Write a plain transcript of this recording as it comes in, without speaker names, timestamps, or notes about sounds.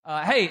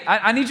Hey,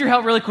 I need your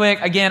help really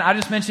quick. Again, I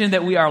just mentioned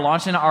that we are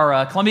launching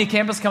our Columbia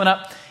campus coming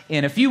up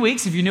in a few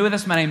weeks. If you're new with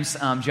us, my name's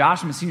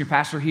Josh. I'm a senior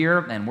pastor here,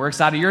 and we're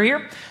excited you're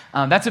here.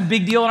 That's a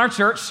big deal in our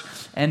church.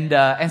 And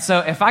so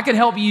if I could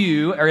help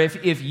you, or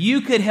if you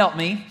could help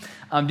me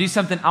do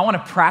something, I want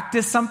to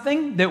practice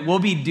something that we'll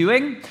be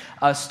doing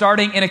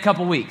starting in a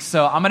couple weeks.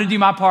 So I'm going to do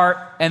my part,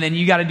 and then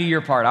you got to do your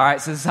part, all right?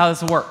 So this is how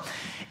this will work.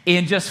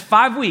 In just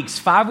 5 weeks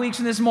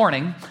from this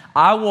morning,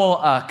 I will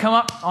come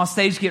up on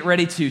stage, get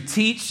ready to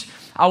teach.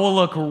 I will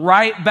look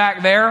right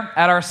back there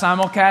at our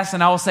simulcast,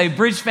 and I will say,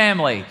 Bridge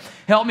family,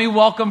 help me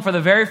welcome for the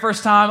very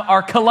first time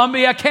our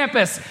Columbia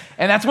campus.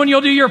 And that's when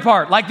you'll do your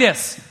part, like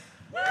this.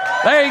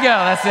 There you go.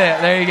 That's it.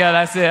 There you go.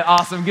 That's it.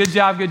 Awesome. Good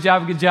job.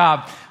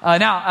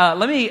 Now,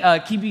 let me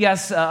keep you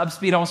guys up to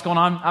speed on what's going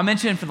on. I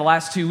mentioned for the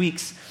last 2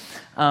 weeks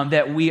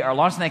that we are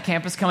launching that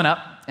campus coming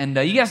up. And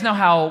you guys know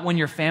how when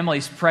your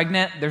family's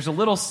pregnant, there's a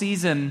little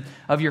season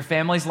of your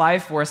family's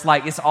life where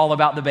it's all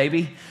about the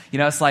baby. You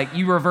know, it's like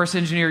you reverse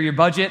engineer your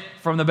budget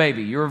from the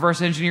baby. You reverse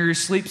engineer your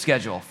sleep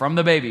schedule from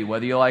the baby,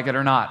 whether you like it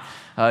or not.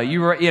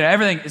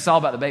 Everything, it's all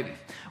about the baby.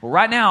 Well,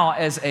 right now,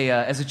 as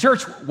a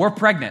church, we're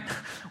pregnant.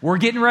 We're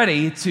getting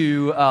ready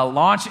to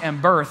launch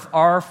and birth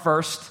our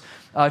first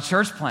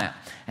church plant.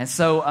 And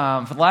so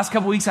for the last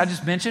couple weeks, I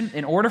just mentioned,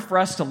 in order for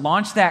us to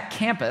launch that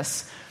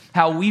campus,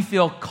 how we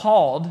feel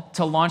called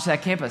to launch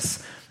that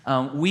campus,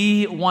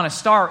 we want to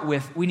start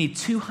with, we need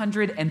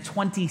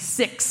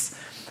 226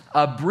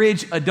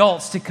 Bridge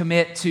adults to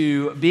commit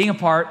to being a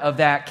part of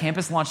that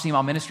campus launch team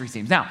on ministry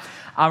teams. Now,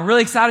 I'm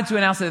really excited to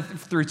announce that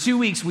through 2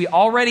 weeks, we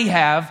already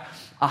have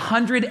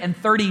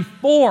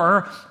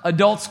 134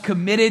 adults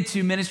committed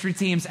to ministry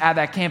teams at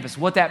that campus.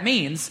 What that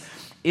means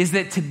is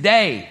that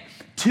today,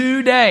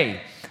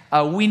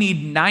 we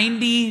need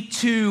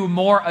 92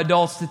 more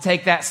adults to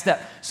take that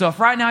step. So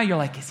if right now you're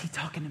like, is he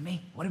talking to me?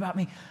 What about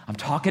me? I'm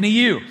talking to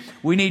you.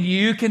 We need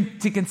you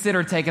to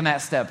consider taking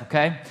that step,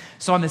 okay?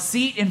 So on the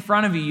seat in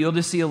front of you, you'll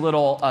just see a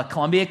little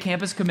Columbia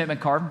campus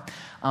commitment card.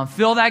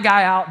 Fill that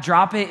guy out,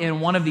 drop it in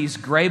one of these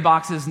gray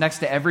boxes next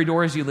to every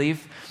door as you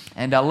leave,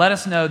 and let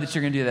us know that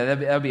you're going to do that.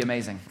 That would be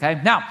amazing,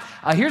 okay? Now,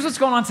 here's what's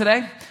going on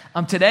today.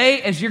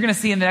 Today, as you're going to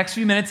see in the next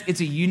few minutes,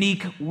 it's a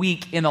unique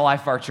week in the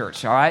life of our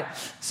church, all right?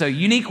 So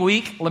unique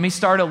week. Let me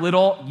start a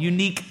little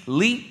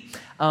uniquely.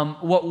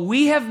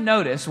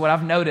 What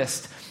I've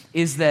noticed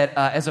is that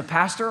as a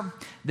pastor,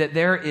 that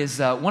there is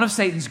one of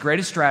Satan's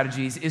greatest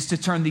strategies is to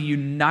turn the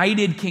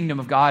united kingdom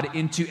of God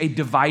into a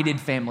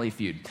divided family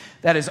feud.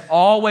 That is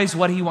always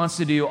what he wants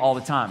to do all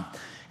the time.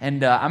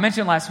 And I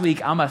mentioned last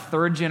week, I'm a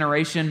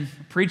third-generation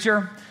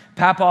preacher,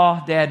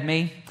 Papa, Dad,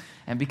 me.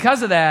 And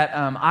because of that,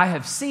 I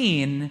have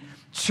seen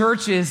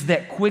churches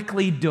that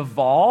quickly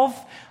devolve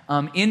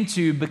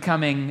into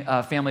becoming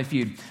family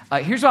feud.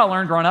 Here's what I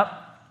learned growing up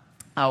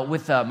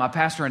with my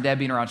pastor and dad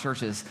being around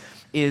churches,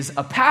 is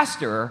a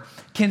pastor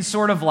can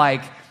sort of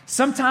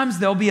sometimes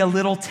there'll be a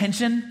little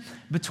tension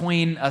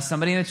between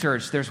somebody in the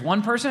church. There's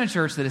one person in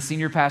church that a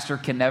senior pastor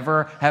can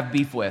never have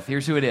beef with.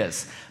 Here's who it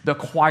is: the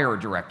choir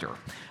director.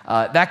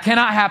 That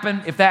cannot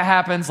happen. If that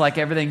happens,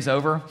 everything's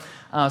over.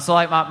 So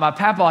my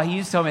papa, he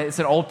used to tell me, it's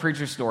an old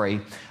preacher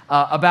story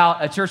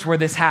about a church where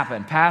this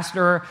happened.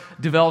 Pastor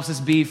develops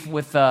this beef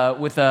with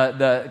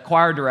the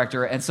choir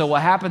director. And so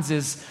what happens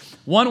is,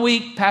 one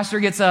week, pastor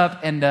gets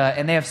up and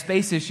they have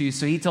space issues.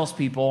 So he tells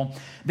people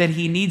that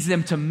he needs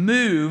them to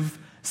move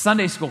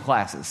Sunday school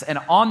classes. And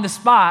on the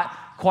spot,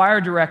 choir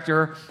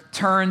director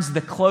turns the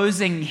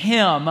closing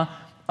hymn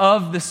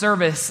of the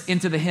service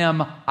into the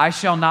hymn, "I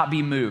Shall Not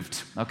Be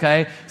Moved,"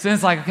 okay? So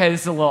it's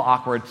this is a little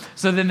awkward.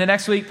 So then the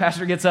next week,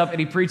 pastor gets up and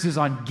he preaches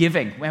on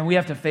giving. Man, we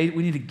need to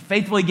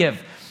faithfully give,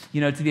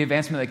 to the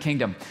advancement of the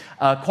kingdom.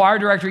 Choir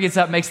director gets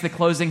up, makes the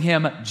closing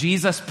hymn,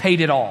 "Jesus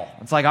Paid It All."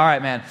 It's all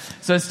right, man.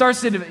 So he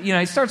starts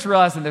to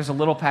realize that there's a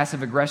little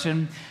passive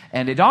aggression,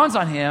 and it dawns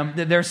on him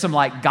that there's some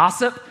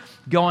gossip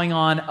going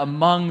on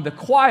among the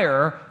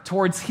choir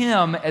towards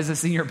him as a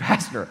senior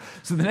pastor.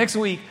 So the next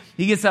week,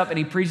 he gets up and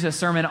he preaches a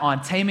sermon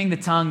on taming the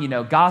tongue,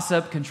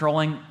 gossip,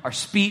 controlling our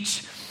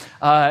speech.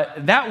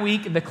 That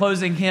week, the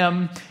closing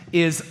hymn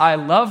is "I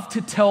Love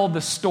to Tell the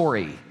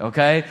Story,"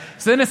 okay?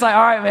 So then it's all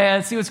right,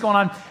 man, see what's going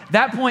on.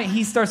 That point,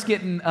 he starts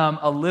getting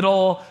a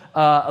little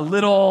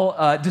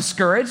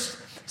discouraged.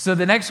 So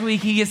the next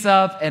week, he gets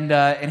up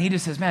and he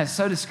just says, "Man, it's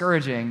so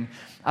discouraging.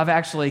 I've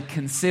actually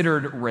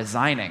considered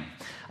resigning."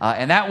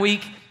 And that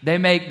week, they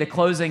make the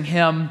closing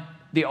hymn,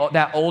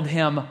 that old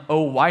hymn,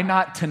 "Oh, Why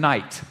Not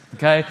Tonight?"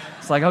 Okay?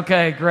 It's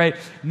okay, great.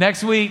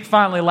 Next week,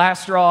 finally,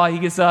 last straw, he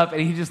gets up and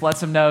he just lets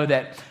them know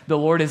that the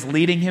Lord is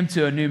leading him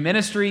to a new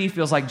ministry. He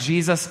feels like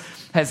Jesus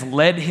has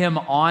led him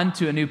on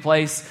to a new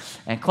place.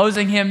 And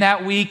closing hymn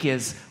that week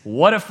is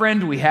 "What a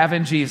Friend We Have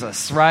in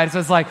Jesus," right?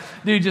 So it's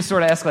dude, just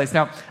sort of escalates.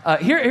 Now,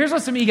 here's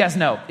what some of you guys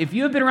know. If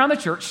you have been around the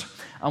church,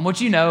 what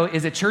you know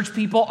is that church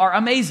people are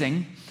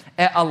amazing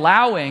at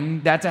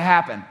allowing that to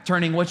happen,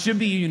 turning what should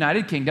be a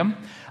united kingdom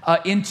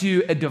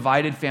into a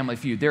divided family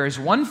feud. There is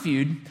one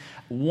feud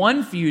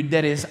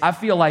that is, I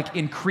feel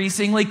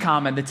increasingly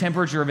common. The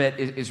temperature of it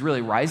is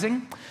really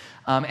rising.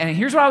 And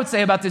here's what I would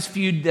say about this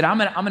feud that I'm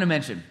going to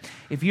mention.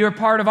 If you're a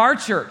part of our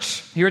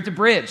church here at the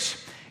Bridge,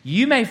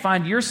 you may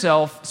find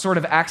yourself sort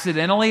of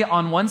accidentally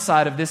on one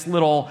side of this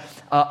little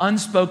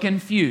unspoken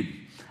feud.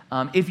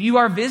 If you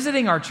are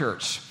visiting our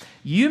church,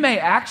 you may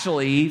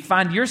actually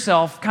find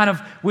yourself kind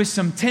of with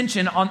some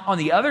tension on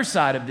the other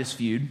side of this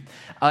feud.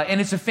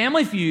 And it's a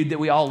family feud that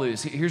we all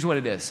lose. Here's what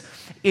it is.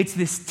 It's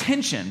this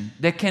tension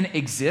that can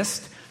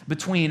exist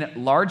between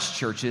large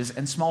churches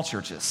and small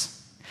churches.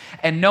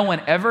 And no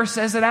one ever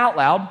says it out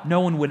loud.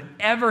 No one would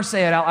ever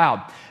say it out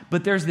loud.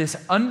 But there's this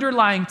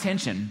underlying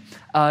tension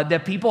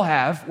that people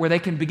have where they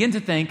can begin to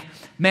think,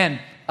 man,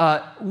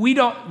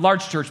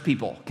 large church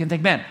people can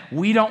think, man,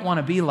 we don't want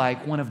to be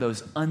like one of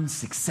those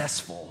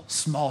unsuccessful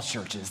small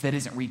churches that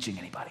isn't reaching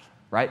anybody,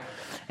 right?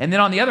 And then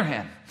on the other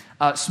hand,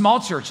 small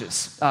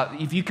churches,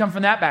 if you come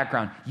from that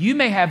background, you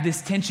may have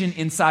this tension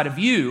inside of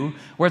you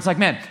where it's like,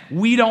 man,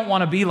 we don't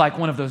want to be like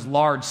one of those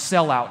large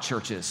sellout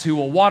churches who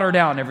will water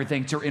down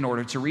everything in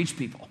order to reach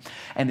people.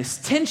 And this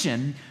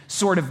tension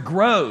sort of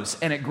grows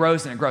and it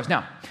grows and it grows.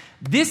 Now,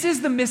 this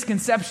is the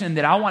misconception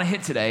that I want to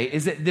hit today,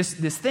 is that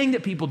this thing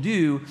that people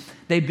do,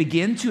 they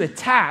begin to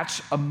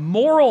attach a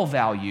moral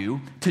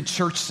value to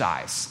church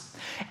size.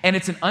 And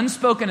it's an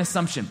unspoken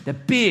assumption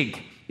that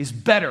big is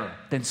better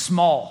than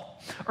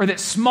small, or that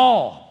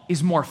small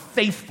is more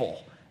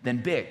faithful than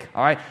big,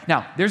 all right?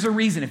 Now, there's a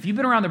reason. If you've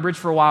been around the Bridge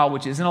for a while,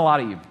 which isn't a lot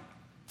of you,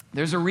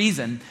 there's a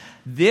reason.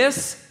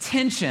 This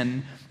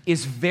tension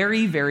is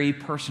very, very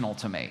personal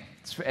to me.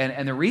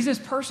 And the reason it's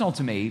personal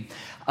to me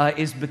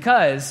is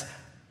because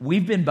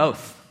we've been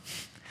both.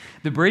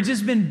 The Bridge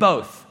has been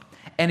both.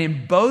 And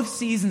in both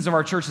seasons of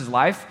our church's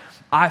life,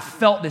 I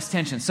felt this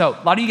tension. So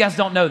a lot of you guys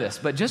don't know this,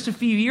 but just a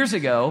few years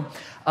ago,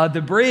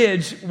 the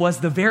Bridge was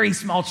the very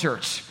small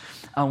church.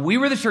 We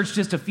were the church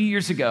just a few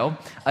years ago.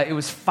 It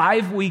was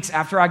 5 weeks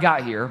after I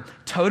got here.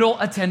 Total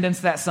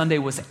attendance that Sunday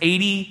was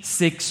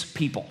 86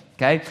 people.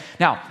 Okay?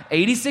 Now,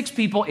 86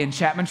 people in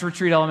Chapman's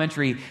Retreat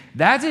Elementary,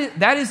 that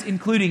is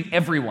including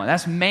everyone.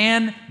 That's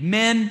men,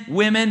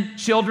 women,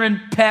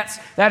 children, pets.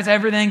 That is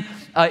everything.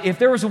 If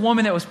there was a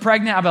woman that was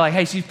pregnant, I'd be like,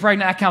 hey, she's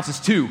pregnant. That counts as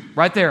 2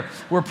 right there.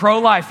 We're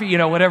pro-life,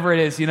 whatever it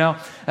is,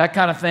 that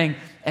kind of thing.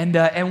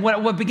 And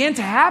what began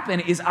to happen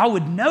is I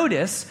would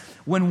notice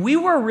when we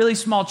were a really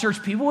small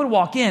church, people would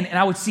walk in and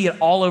I would see it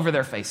all over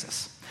their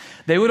faces.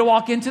 They would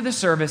walk into the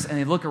service and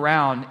they'd look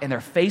around and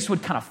their face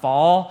would kind of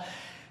fall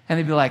and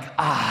they'd be like,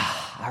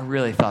 I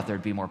really thought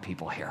there'd be more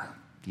people here,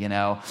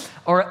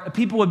 Or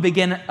people would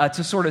begin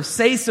to sort of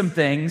say some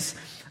things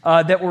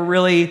that were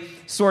really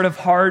sort of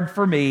hard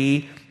for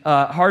me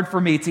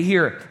to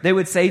hear. They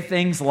would say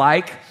things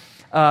like,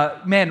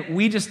 man,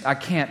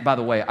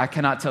 I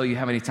cannot tell you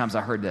how many times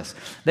I heard this.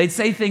 They'd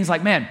say things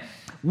like, man,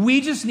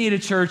 we just need a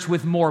church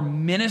with more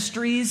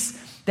ministries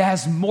that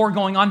has more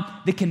going on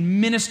that can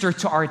minister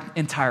to our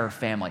entire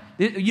family.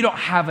 You don't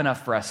have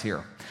enough for us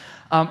here.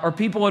 Or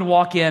people would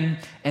walk in,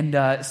 and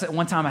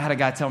one time I had a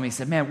guy tell me, he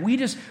said, man, we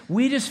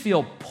just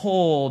feel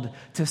pulled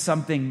to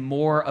something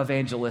more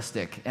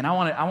evangelistic. And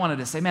I wanted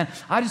to say, man,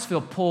 I just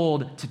feel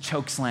pulled to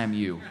choke slam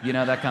you,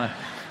 that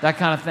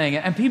kind of thing.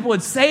 And people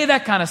would say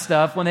that kind of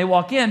stuff when they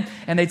walk in,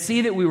 and they'd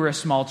see that we were a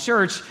small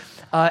church.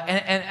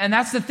 And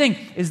that's the thing,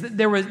 is that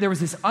there was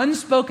this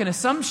unspoken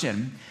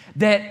assumption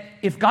that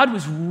if God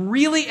was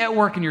really at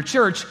work in your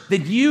church,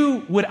 that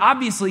you would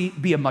obviously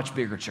be a much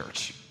bigger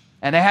church.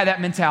 And they had that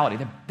mentality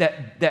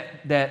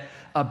that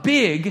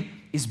big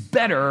is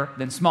better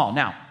than small.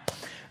 Now,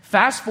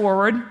 fast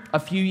forward a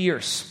few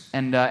years,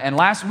 and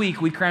last week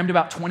we crammed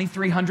about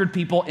 2,300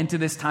 people into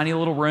this tiny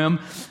little room.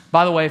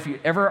 By the way, if you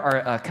ever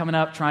are coming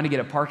up trying to get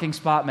a parking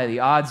spot, may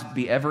the odds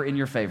be ever in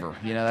your favor.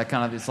 That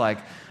kind of, it's like,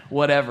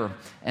 whatever.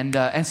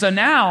 And so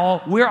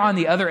now we're on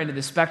the other end of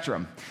the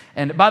spectrum.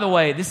 And by the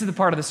way, this is the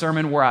part of the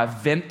sermon where I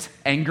vent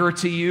anger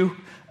to you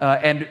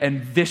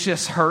and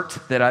vicious hurt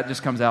that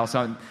just comes out.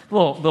 So a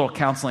little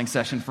counseling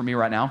session for me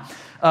right now.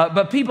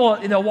 But people,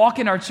 they'll walk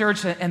in our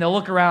church and they'll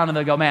look around and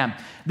they'll go, man,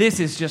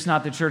 this is just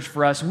not the church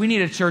for us. We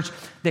need a church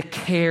that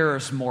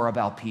cares more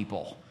about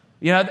people.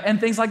 And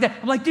things like that.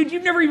 I'm like, dude,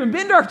 you've never even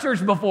been to our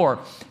church before.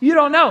 You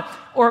don't know.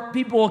 Or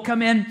people will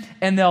come in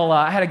and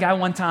I had a guy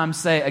one time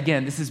say,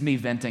 again, this is me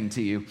venting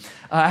to you.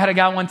 I had a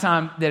guy one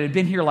time that had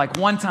been here like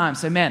one time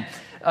say, man,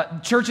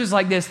 churches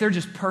like this, they're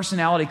just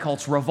personality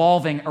cults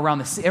revolving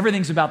around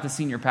everything's about the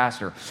senior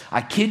pastor.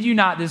 I kid you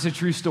not, this is a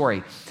true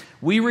story.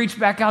 We reached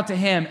back out to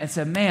him and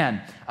said,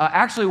 man,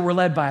 actually we're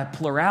led by a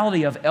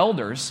plurality of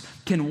elders.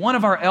 Can one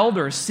of our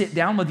elders sit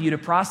down with you to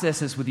process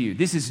this with you?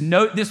 This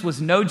was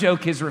no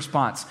joke, his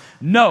response.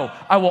 No,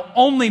 I will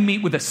only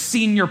meet with a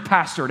senior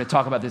pastor to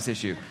talk about this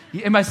issue.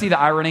 Anybody see the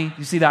irony?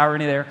 You see the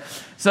irony there?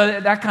 So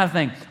that kind of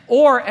thing.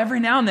 Or every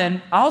now and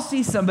then, I'll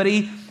see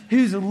somebody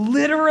who's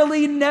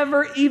literally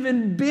never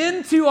even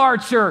been to our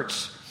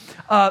church.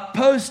 A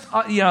post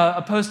on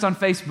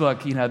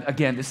Facebook,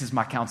 again, this is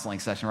my counseling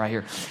session right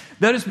here.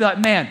 They'll just be like,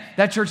 man,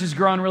 that church is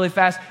growing really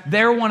fast.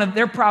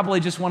 They're probably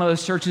just one of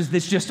those churches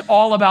that's just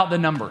all about the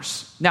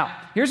numbers. Now,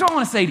 here's what I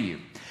want to say to you.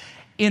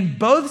 In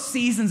both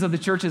seasons of the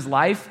church's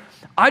life,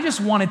 I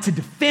just wanted to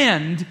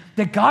defend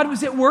that God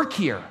was at work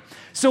here.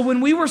 So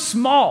when we were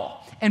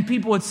small and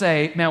people would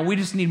say, man, we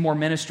just need more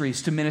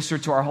ministries to minister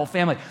to our whole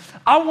family,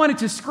 I wanted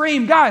to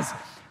scream, guys,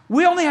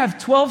 we only have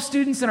 12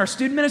 students in our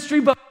student ministry,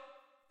 but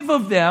 5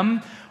 of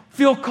them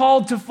feel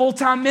called to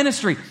full-time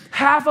ministry.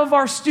 Half of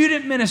our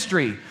student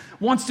ministry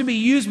wants to be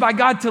used by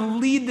God to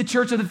lead the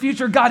church of the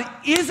future. God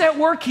is at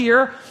work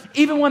here,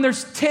 even when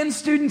there's 10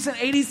 students and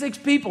 86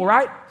 people,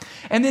 right?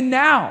 And then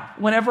now,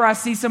 whenever I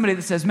see somebody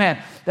that says,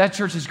 man, that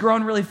church is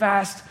growing really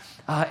fast,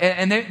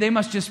 and they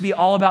must just be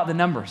all about the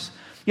numbers.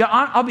 Yeah,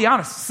 I'll be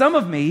honest, some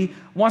of me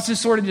wants to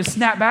sort of just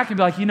snap back and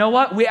be like, you know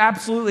what? We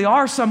absolutely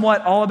are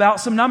somewhat all about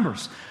some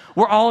numbers.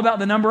 We're all about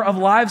the number of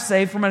lives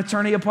saved from an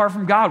eternity apart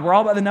from God. We're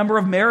all about the number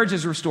of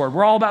marriages restored.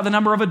 We're all about the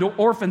number of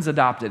orphans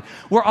adopted.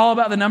 We're all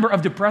about the number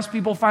of depressed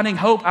people finding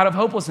hope out of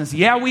hopelessness.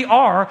 Yeah, we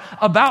are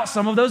about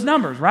some of those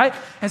numbers, right?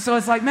 And so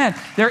it's like, man,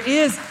 there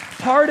is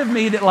part of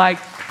me that like,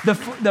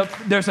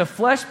 there's a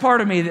flesh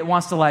part of me that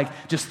wants to like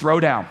just throw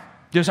down.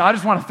 I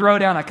just want to throw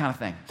down, that kind of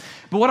thing.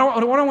 But what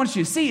I want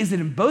you to see is that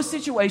in both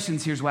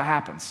situations, here's what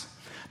happens.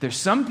 There's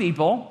some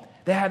people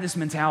that have this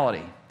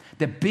mentality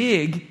that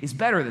big is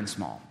better than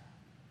small.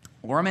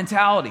 Or a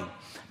mentality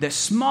that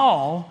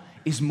small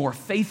is more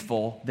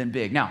faithful than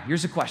big. Now,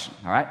 here's a question,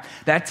 all right?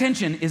 That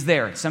tension is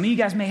there. Some of you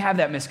guys may have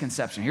that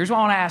misconception. Here's what I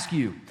want to ask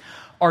you.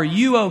 Are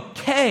you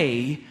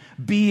okay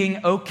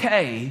being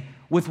okay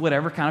with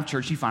whatever kind of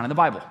church you find in the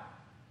Bible?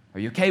 Are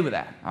you okay with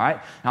that? All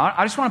right. Now,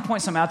 I just want to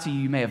point something out to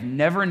you may have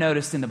never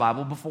noticed in the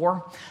Bible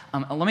before.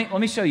 Let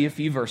me show you a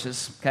few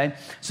verses, okay?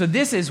 So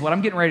this is what I'm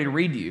getting ready to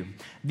read to you.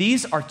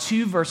 These are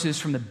 2 verses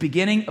from the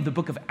beginning of the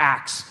book of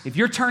Acts. If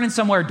you're turning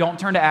somewhere, don't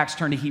turn to Acts,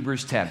 turn to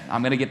Hebrews 10.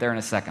 I'm going to get there in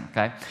a second,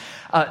 okay?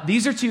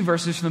 These are 2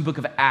 verses from the book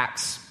of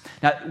Acts.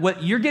 Now,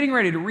 what you're getting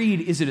ready to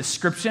read is a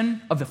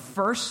description of the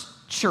first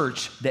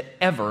church that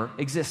ever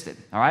existed,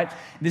 all right?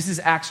 This is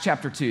Acts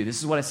chapter 2. This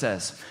is what it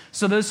says.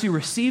 So those who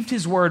received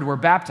his word were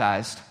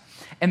baptized,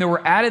 and there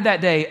were added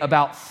that day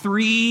about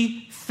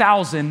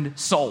 3,000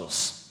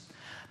 souls.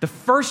 The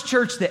first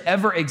church that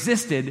ever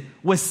existed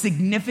was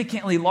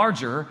significantly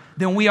larger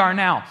than we are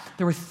now.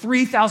 There were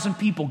 3,000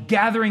 people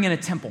gathering in a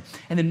temple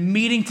and then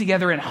meeting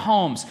together in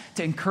homes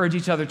to encourage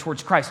each other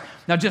towards Christ.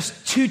 Now,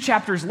 just 2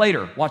 chapters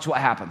later, watch what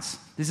happens.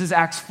 This is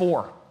Acts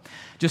 4.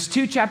 Just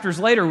 2 chapters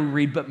later, we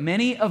read, but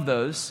many of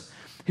those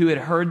who had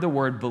heard the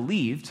word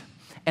believed,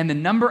 and the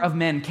number of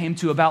men came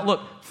to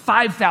about,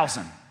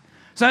 5,000.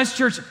 So this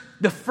church,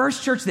 the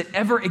first church that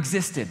ever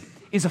existed,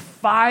 is a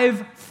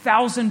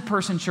 5,000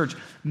 person church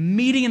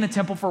meeting in the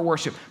temple for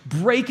worship,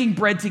 breaking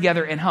bread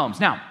together in homes.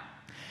 Now,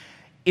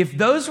 if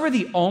those were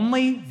the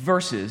only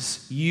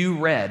verses you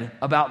read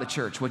about the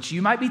church, what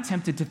you might be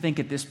tempted to think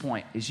at this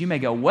point is you may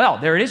go, well,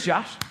 there it is,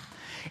 Josh.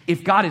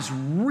 If God is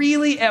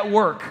really at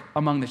work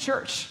among the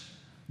church,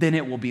 then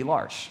it will be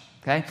large,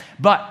 okay?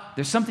 But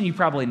there's something you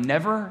probably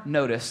never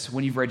noticed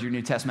when you've read your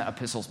New Testament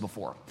epistles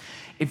before.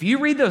 If you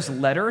read those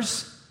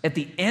letters, at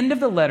the end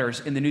of the letters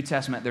in the New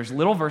Testament, there's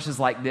little verses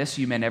like this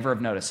you may never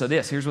have noticed. So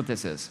here's what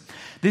this is.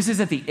 This is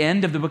at the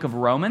end of the book of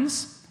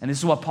Romans, and this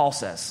is what Paul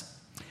says.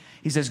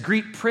 He says,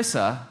 greet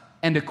Prisca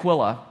and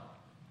Aquila.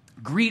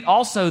 Greet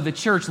also the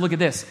church, look at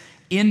this,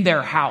 in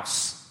their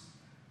house.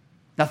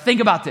 Now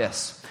think about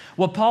this.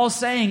 What Paul's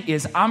saying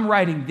is, I'm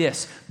writing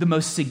this, the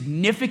most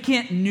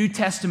significant New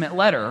Testament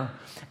letter,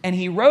 and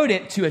he wrote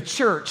it to a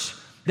church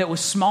that was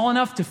small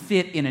enough to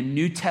fit in a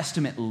New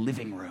Testament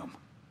living room.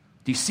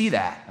 Do you see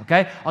that?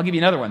 Okay, I'll give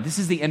you another one. This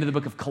is the end of the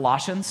book of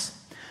Colossians.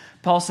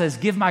 Paul says,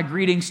 give my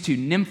greetings to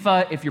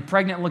Nympha. If you're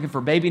pregnant looking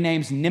for baby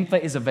names,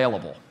 Nympha is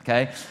available,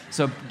 okay?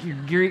 So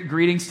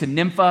greetings to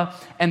Nympha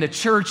and the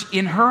church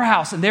in her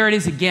house. And there it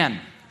is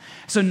again.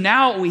 So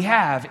now what we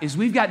have is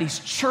we've got these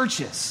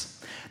churches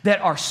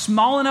that are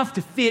small enough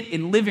to fit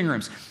in living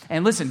rooms.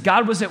 And listen,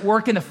 God was at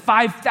work in the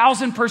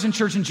 5,000 person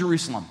church in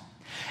Jerusalem.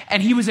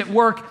 And he was at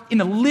work in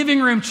the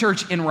living room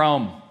church in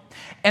Rome.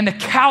 And the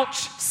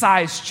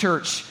couch-sized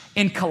church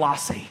in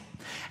Colossae.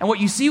 And what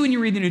you see when you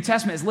read the New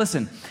Testament is,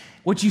 listen,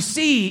 what you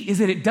see is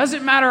that it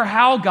doesn't matter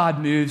how God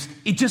moves,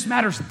 it just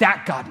matters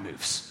that God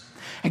moves.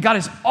 And God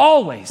is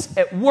always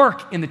at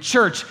work in the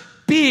church,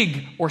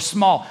 big or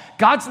small.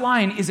 God's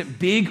line isn't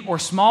big or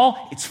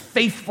small, it's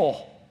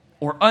faithful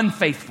or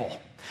unfaithful.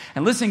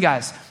 And listen,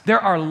 guys,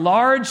 there are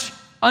large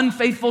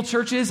unfaithful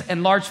churches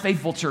and large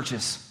faithful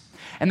churches.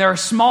 And there are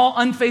small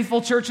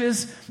unfaithful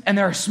churches and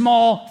there are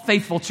small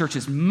faithful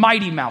churches,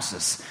 mighty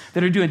mouses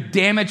that are doing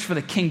damage for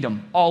the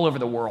kingdom all over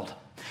the world.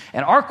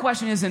 And our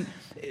question isn't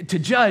to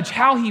judge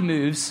how he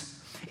moves,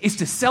 it's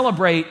to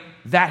celebrate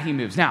that he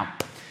moves. Now,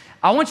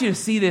 I want you to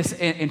see this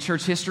in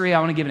church history. I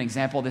want to give an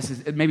example. This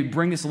is maybe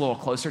bring this a little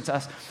closer to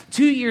us.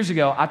 2 years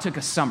ago, I took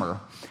a summer,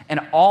 and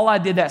all I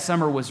did that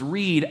summer was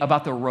read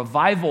about the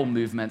revival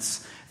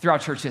movements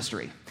throughout church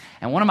history.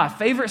 And one of my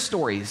favorite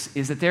stories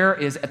is that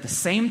at the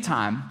same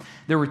time,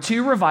 there were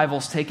 2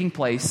 revivals taking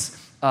place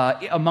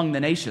among the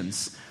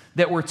nations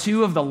that were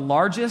 2 of the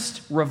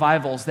largest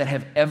revivals that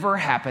have ever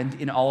happened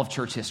in all of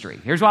church history.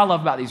 Here's what I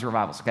love about these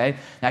revivals, okay?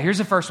 Now, here's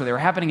the first one. They were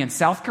happening in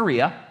South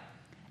Korea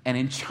and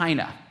in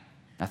China.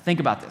 Now think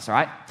about this, all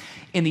right?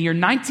 In the year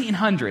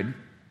 1900,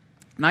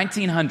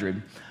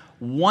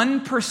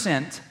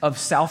 1% of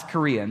South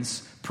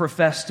Koreans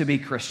professed to be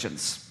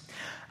Christians.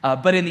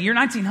 But in the year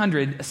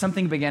 1900,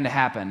 something began to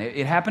happen.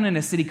 It happened in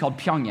a city called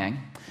Pyongyang.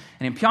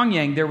 And in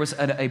Pyongyang, there was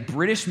a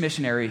British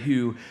missionary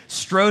who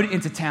strode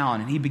into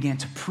town and he began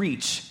to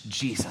preach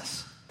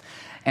Jesus.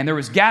 And there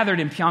was gathered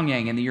in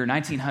Pyongyang in the year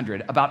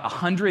 1900 about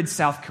 100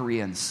 South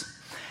Koreans.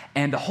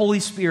 And the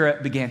Holy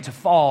Spirit began to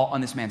fall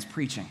on this man's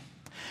preaching.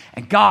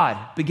 And God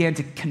began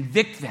to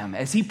convict them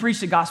as he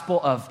preached the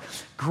gospel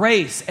of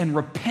grace and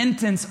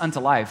repentance unto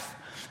life.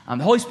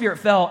 The Holy Spirit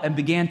fell and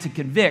began to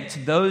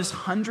convict those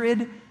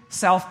 100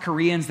 South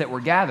Koreans that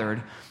were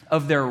gathered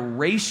of their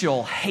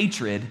racial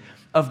hatred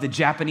of the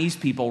Japanese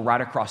people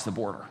right across the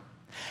border.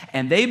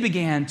 And they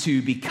began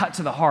to be cut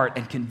to the heart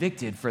and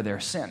convicted for their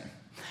sin.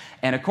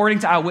 And according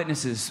to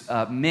eyewitnesses,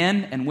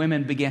 men and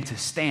women began to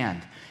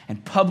stand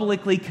and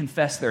publicly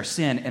confess their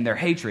sin and their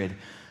hatred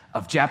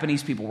of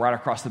Japanese people right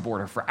across the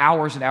border for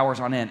hours and hours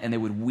on end. And they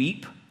would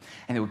weep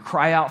and they would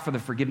cry out for the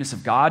forgiveness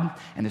of God.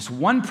 And this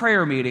one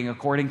prayer meeting,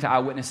 according to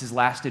eyewitnesses,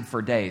 lasted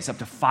for days, up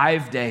to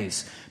 5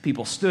 days.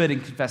 People stood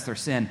and confessed their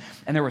sin,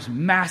 and there was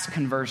mass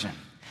conversion.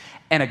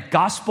 And a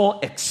gospel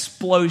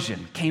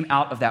explosion came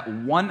out of that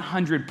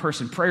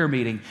 100-person prayer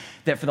meeting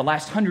that for the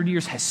last 100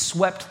 years has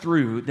swept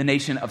through the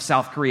nation of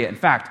South Korea. In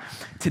fact,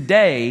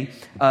 today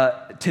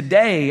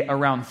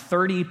around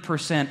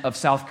 30% of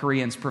South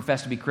Koreans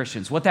profess to be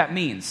Christians. What that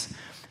means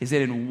is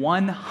that in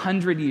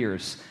 100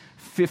 years,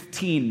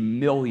 15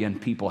 million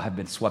people have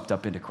been swept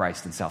up into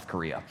Christ in South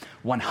Korea.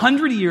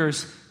 100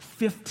 years,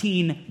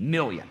 15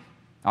 million.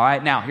 All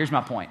right, now here's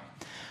my point.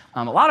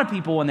 A lot of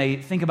people, when they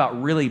think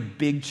about really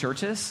big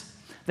churches,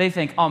 they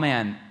think, oh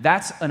man,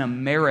 that's an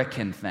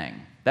American thing.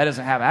 That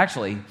doesn't happen.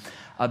 Actually,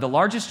 the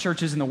largest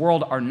churches in the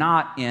world are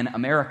not in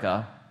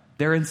America.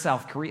 They're in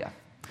South Korea.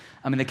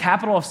 In the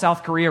capital of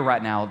South Korea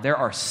right now, there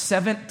are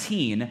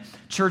 17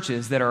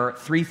 churches that are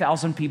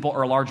 3,000 people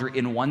or larger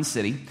in one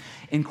city,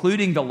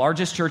 including the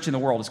largest church in the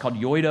world. It's called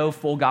Yoido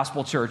Full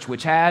Gospel Church,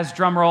 which has,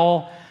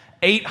 drumroll,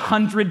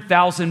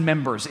 800,000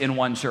 members in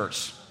one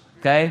church.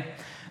 Okay?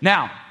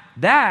 Now,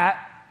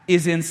 that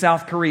is in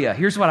South Korea.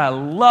 Here's what I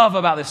love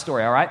about this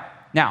story, all right?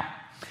 Now,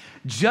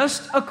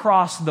 just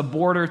across the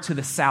border to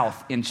the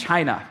south in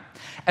China,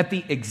 at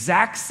the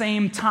exact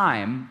same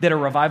time that a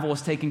revival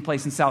was taking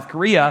place in South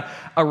Korea,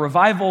 a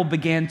revival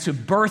began to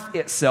birth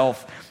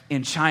itself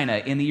in China.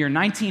 In the year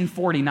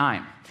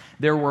 1949,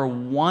 there were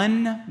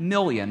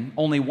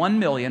only 1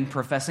 million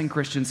professing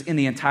Christians in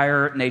the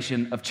entire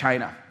nation of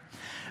China.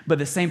 But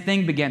the same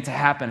thing began to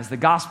happen as the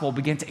gospel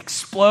began to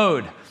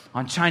explode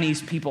on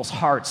Chinese people's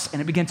hearts,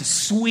 and it began to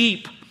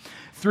sweep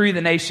through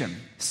the nation,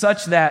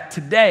 such that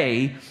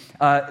today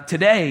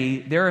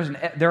there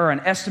are an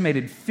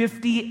estimated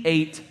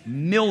 58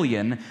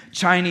 million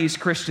Chinese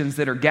Christians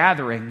that are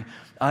gathering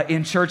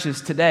in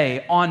churches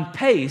today, on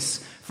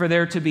pace for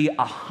there to be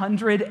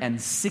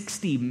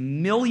 160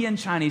 million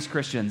Chinese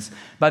Christians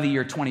by the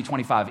year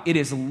 2025. It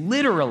is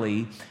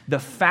literally the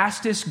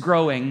fastest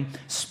growing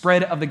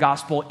spread of the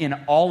gospel in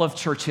all of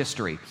church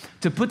history.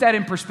 To put that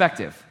in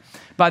perspective,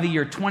 by the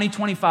year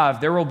 2025,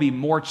 there will be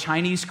more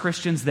Chinese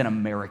Christians than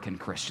American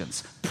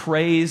Christians.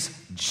 Praise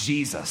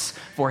Jesus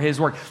for his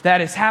work. That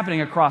is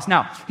happening across.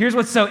 Now, here's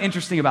what's so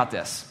interesting about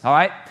this, all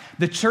right?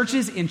 The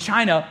churches in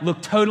China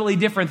look totally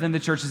different than the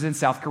churches in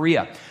South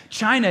Korea.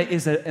 China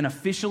is an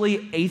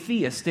officially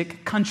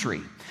atheistic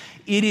country.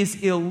 It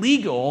is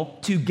illegal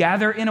to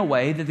gather in a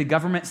way that the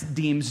government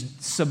deems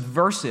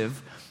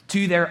subversive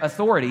to their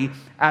authority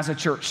as a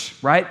church,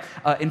 right?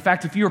 In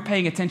fact, if you were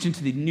paying attention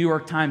to the New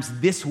York Times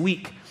this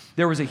week,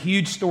 there was a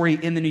huge story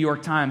in the New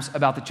York Times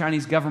about the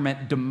Chinese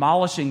government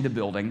demolishing the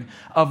building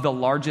of the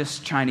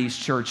largest Chinese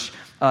church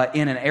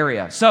in an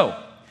area.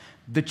 So,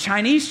 the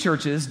Chinese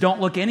churches don't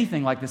look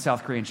anything like the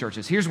South Korean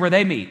churches. Here's where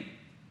they meet: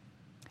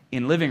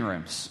 in living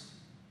rooms.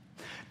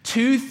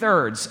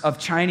 2/3 of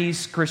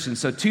Chinese Christians,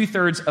 so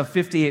 2/3 of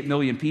 58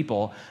 million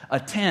people,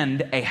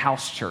 attend a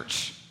house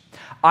church.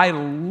 I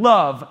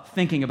love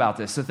thinking about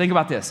this. So think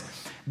about this.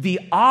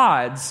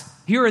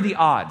 Here are the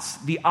odds.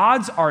 The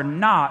odds are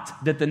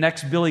not that the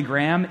next Billy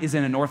Graham is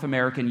in a North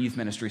American youth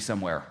ministry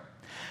somewhere.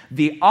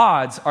 The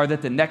odds are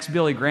that the next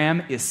Billy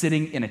Graham is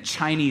sitting in a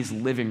Chinese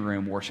living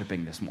room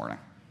worshiping this morning.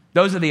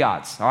 Those are the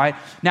odds, all right?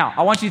 Now,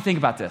 I want you to think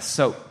about this.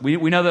 So we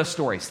know those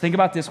stories. Think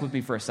about this with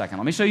me for a second.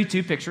 Let me show you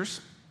 2 pictures.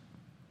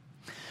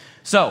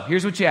 So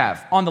here's what you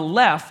have. On the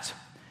left,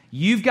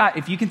 you've got,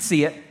 if you can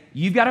see it,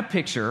 you've got a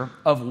picture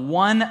of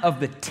one of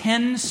the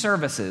 10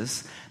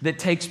 services that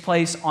takes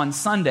place on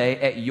Sunday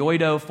at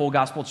Yoido Full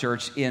Gospel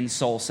Church in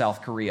Seoul,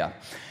 South Korea.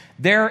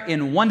 There,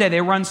 in one day, they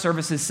run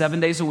services 7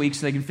 days a week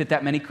so they can fit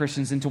that many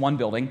Christians into one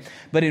building.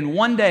 But in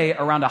one day,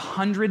 around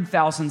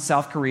 100,000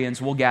 South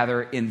Koreans will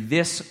gather in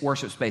this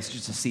worship space,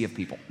 just a sea of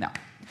people. Now,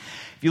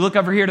 if you look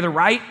over here to the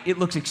right, it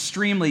looks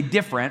extremely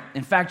different.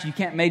 In fact, you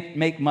can't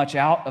make much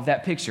out of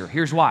that picture.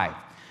 Here's why.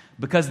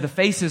 Because the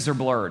faces are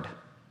blurred.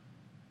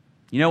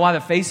 You know why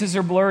the faces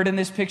are blurred in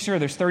this picture?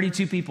 There's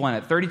 32 people in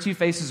it. 32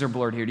 faces are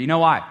blurred here. Do you know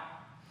why?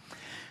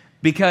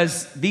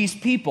 because these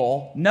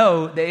people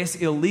know that it's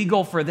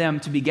illegal for them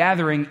to be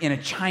gathering in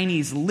a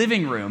Chinese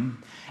living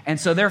room, and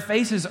so their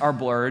faces are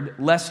blurred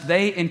lest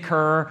they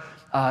incur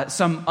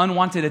some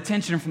unwanted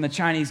attention from the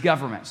Chinese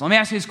government. So let me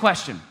ask you this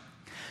question.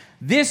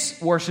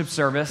 This worship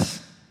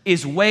service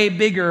is way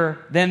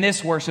bigger than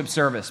this worship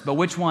service, but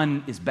which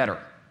one is better?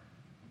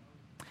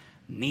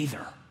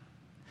 Neither.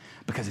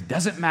 Because it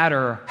doesn't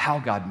matter how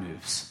God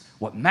moves.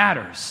 What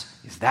matters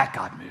is that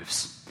God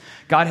moves.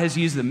 God has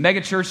used the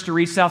megachurch to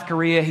reach South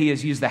Korea. He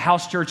has used the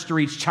house church to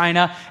reach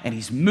China, and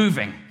he's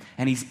moving,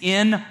 and he's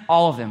in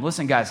all of them.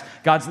 Listen, guys,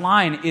 God's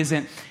line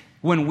isn't,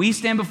 when we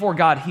stand before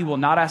God, he will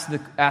not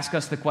ask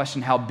us the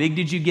question, how big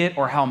did you get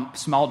or how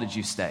small did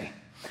you stay?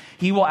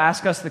 He will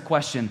ask us the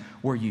question,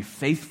 were you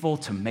faithful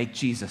to make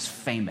Jesus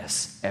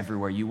famous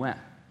everywhere you went?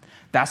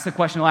 That's the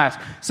question he'll ask.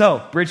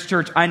 So, Bridge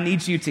Church, I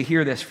need you to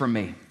hear this from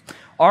me.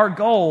 Our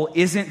goal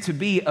isn't to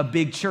be a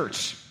big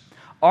church.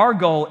 Our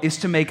goal is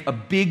to make a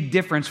big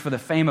difference for the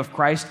fame of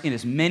Christ in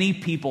as many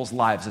people's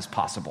lives as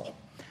possible.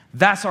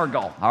 That's our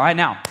goal. All right,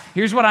 now,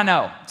 here's what I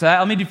know. So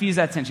let me diffuse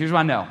that tension. Here's what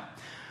I know.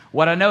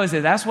 What I know is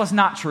that that's what's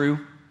not true.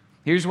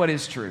 Here's what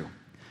is true.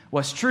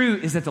 What's true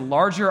is that the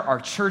larger our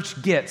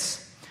church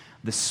gets,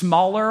 the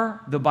smaller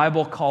the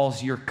Bible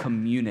calls your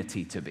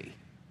community to be.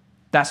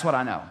 That's what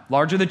I know.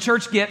 Larger the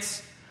church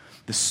gets,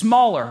 the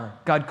smaller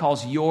God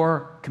calls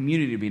your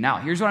community to be. Now,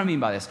 here's what I mean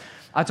by this.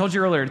 I told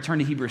you earlier to turn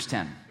to Hebrews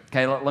 10.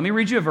 Okay, let me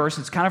read you a verse.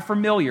 It's kind of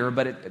familiar,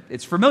 but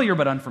it's familiar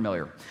but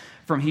unfamiliar.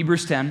 From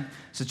Hebrews 10.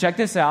 So check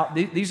this out.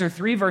 These are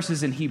 3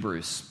 verses in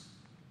Hebrews.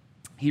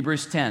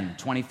 Hebrews 10,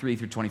 23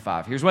 through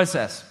 25. Here's what it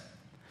says.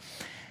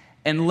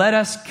 And let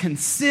us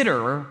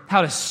consider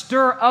how to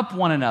stir up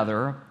one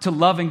another to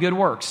love and good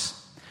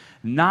works,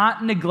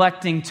 not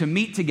neglecting to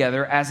meet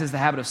together as is the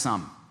habit of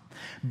some,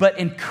 but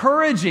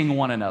encouraging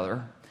one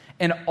another,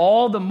 and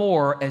all the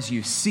more as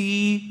you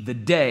see the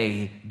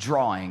day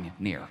drawing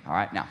near. All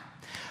right, now,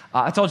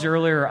 I told you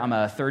earlier I'm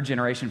a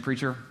third-generation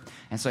preacher,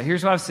 and so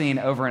here's what I've seen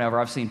over and over.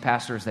 I've seen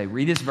pastors, they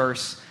read this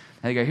verse,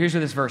 and they go, here's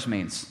what this verse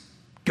means.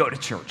 Go to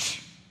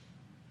church.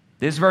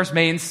 This verse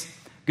means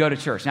go to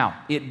church. Now,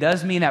 it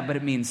does mean that, but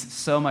it means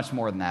so much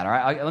more than that. All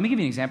right, let me give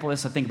you an example of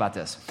this. So think about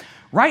this.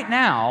 Right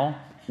now,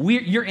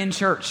 you're in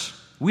church.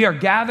 We are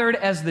gathered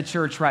as the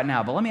church right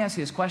now. But let me ask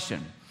you this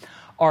question.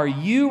 Are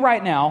you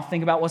right now,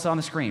 think about what's on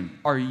the screen,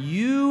 are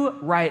you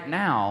right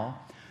now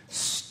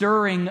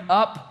stirring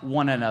up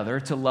one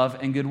another to love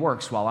and good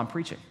works while I'm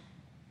preaching?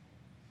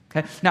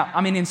 Okay. Now,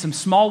 I mean, in some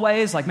small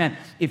ways, like, man,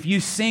 if you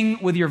sing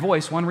with your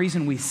voice, one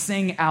reason we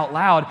sing out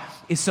loud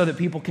is so that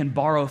people can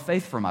borrow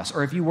faith from us.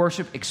 Or if you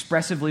worship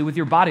expressively with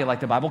your body, like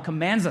the Bible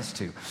commands us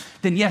to,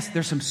 then yes,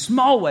 there's some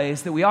small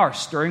ways that we are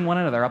stirring one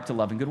another up to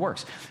love and good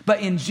works.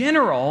 But in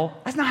general,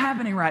 that's not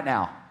happening right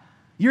now.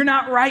 You're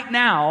not right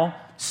now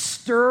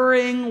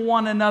stirring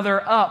one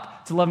another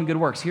up to love and good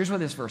works. Here's what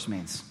this verse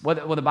means.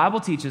 What the Bible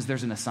teaches,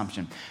 there's an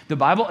assumption. The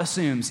Bible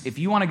assumes if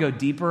you want to go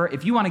deeper,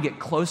 if you want to get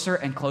closer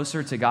and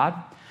closer to God,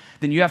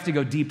 then you have to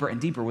go deeper and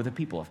deeper with the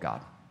people of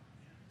God.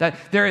 That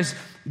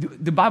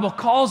the Bible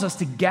calls us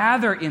to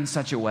gather in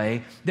such a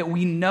way that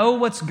we know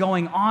what's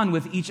going on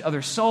with each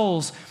other's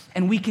souls,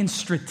 and we can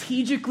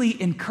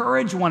strategically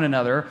encourage one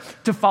another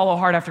to follow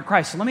hard after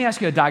Christ. So let me ask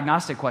you a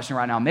diagnostic question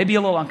right now, maybe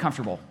a little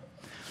uncomfortable.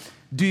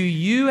 Do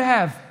you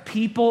have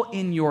people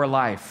in your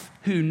life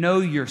who know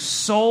your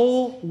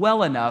soul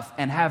well enough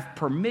and have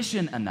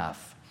permission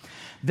enough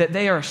that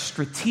they are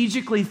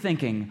strategically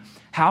thinking,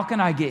 how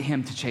can I get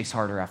him to chase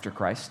harder after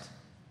Christ?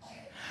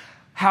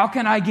 How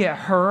can I get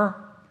her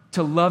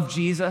to love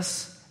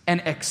Jesus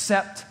and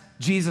accept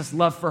Jesus'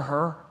 love for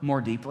her more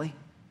deeply?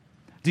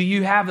 Do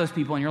you have those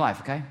people in your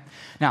life, okay?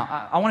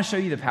 Now, I want to show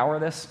you the power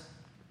of this.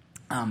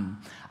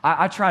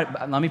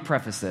 Let me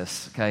preface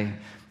this, okay?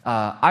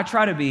 I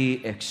try to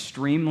be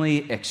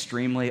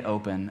extremely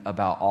open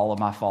about all of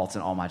my faults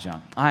and all my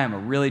junk. I am a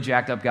really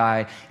jacked up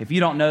guy. If you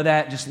don't know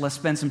that, just let's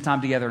spend some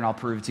time together and I'll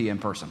prove it to you in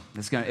person.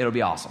 It'll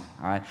be awesome,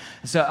 all right?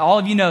 So all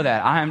of you know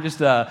that. I am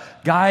just a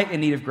guy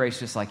in need of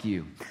grace just like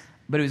you.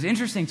 But it was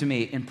interesting to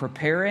me in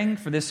preparing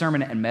for this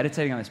sermon and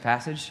meditating on this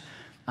passage,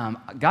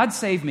 God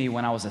saved me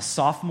when I was a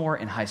sophomore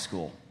in high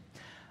school.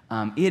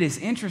 It is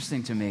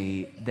interesting to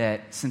me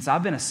that since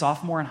I've been a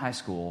sophomore in high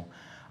school,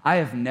 I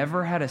have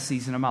never had a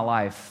season of my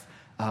life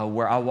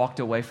where I walked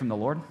away from the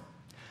Lord.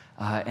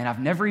 And I've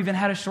never even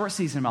had a short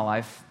season in my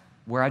life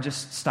where I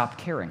just stopped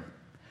caring.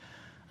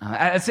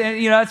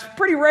 It's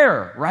pretty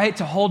rare, right,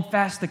 to hold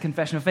fast the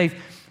confession of faith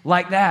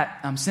like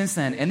that since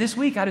then. And this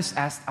week I was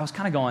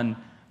kind of going,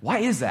 why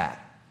is that?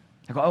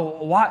 I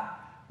go,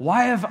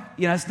 why have,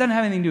 it doesn't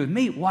have anything to do with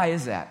me. Why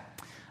is that?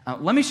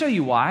 Let me show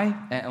you why,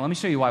 and let me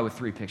show you why with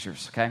 3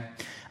 pictures, okay?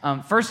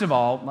 First of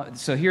all,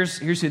 so here's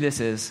who this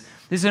is.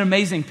 This is an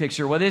amazing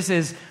picture. Well, that's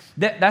a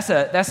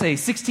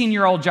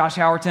 16-year-old Josh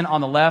Howerton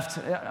on the left.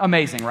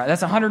 Amazing, right?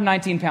 That's a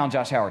 119-pound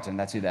Josh Howerton.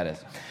 That's who that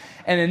is.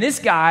 And then this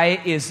guy,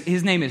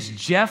 his name is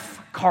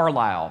Jeff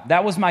Carlisle.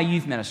 That was my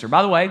youth minister.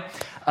 By the way,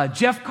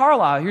 Jeff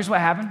Carlisle, here's what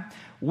happened.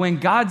 When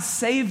God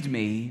saved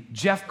me,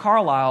 Jeff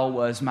Carlisle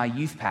was my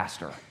youth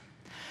pastor.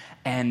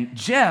 And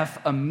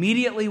Jeff,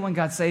 immediately when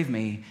God saved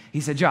me,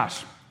 he said,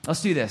 Josh,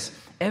 let's do this.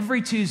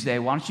 Every Tuesday,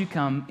 why don't you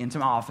come into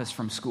my office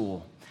from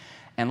school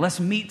and let's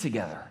meet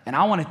together. And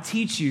I want to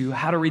teach you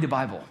how to read the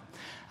Bible.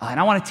 And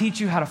I want to teach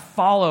you how to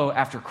follow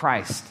after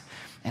Christ.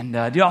 And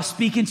dude, I'll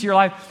speak into your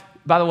life.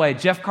 By the way,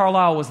 Jeff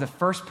Carlisle was the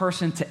first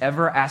person to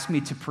ever ask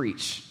me to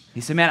preach.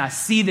 He said, man, I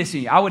see this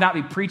in you. I would not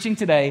be preaching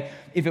today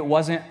if it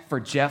wasn't for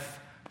Jeff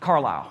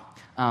Carlisle.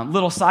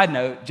 Little side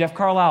note, Jeff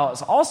Carlisle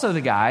is also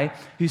the guy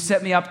who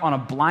set me up on a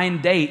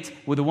blind date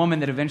with a woman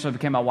that eventually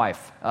became my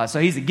wife. So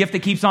he's a gift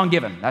that keeps on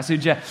giving. That's who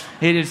Jeff,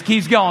 he just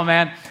keeps going,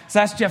 man. So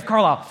that's Jeff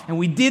Carlisle. And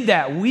we did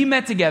that. We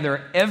met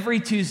together every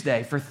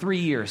Tuesday for 3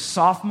 years,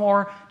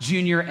 sophomore,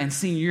 junior, and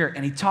senior year.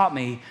 And he taught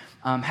me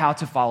how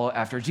to follow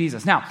after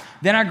Jesus. Now,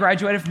 then I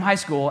graduated from high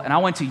school and I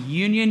went to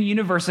Union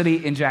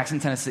University in Jackson,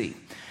 Tennessee.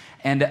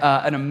 And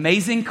an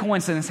amazing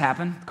coincidence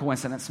happened.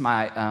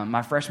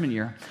 My freshman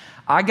year.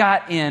 I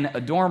got in a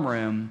dorm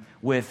room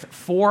with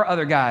 4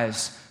 other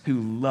guys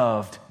who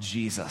loved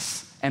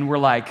Jesus and were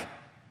like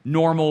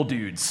normal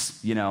dudes,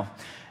 you know.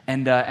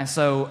 And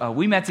so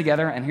we met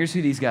together, and here's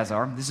who these guys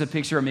are. This is a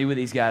picture of me with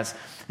these guys.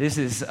 This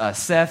is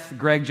Seth,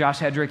 Greg, Josh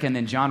Hedrick, and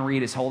then John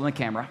Reed is holding the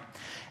camera.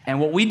 And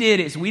what we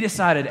did is we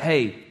decided,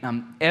 hey,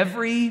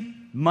 every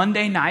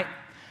Monday night,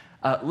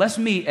 let's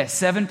meet at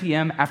 7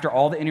 p.m. after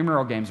all the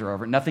intramural games are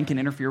over. Nothing can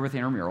interfere with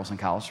intramurals in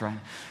college, right?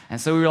 And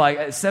so we were like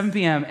at 7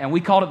 p.m., and we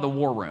called it the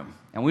War Room.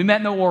 And we met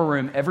in the War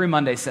Room every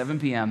Monday,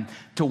 7 p.m.,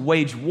 to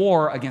wage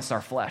war against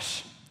our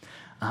flesh.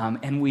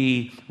 And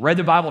we read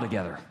the Bible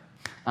together.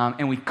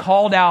 And we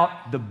called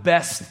out the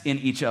best in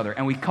each other.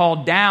 And we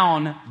called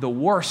down the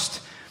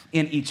worst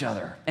in each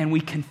other. And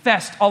we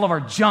confessed all of our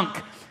junk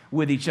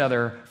with each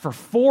other for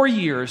 4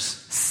 years,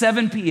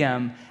 7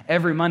 p.m.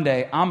 every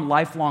Monday. I'm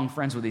lifelong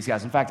friends with these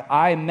guys. In fact,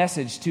 I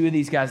messaged 2 of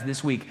these guys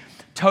this week,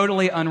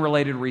 totally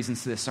unrelated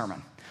reasons to this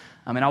sermon.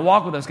 I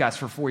walked with those guys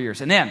for 4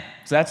 years. And then,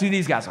 so that's who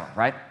these guys are,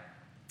 right?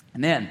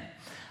 And then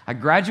I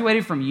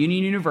graduated from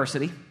Union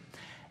University,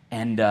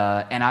 and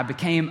I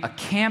became a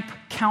camp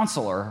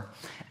counselor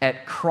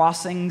at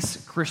Crossings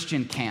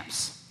Christian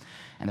Camps.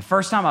 And the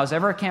first time I was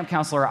ever a camp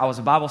counselor, I was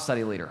a Bible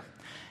study leader.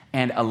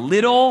 And a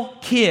little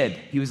kid,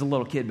 he was a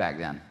little kid back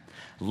then,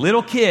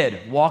 little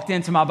kid walked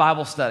into my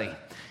Bible study,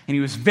 and he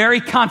was very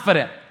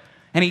confident,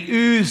 and he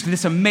oozed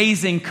this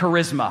amazing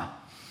charisma.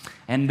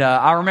 And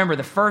I remember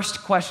the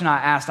first question I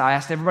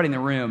asked everybody in the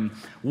room,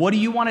 what do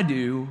you want to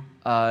do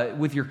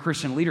with your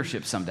Christian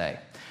leadership someday?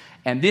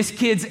 And this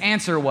kid's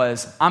answer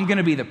was, I'm going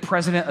to be the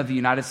president of the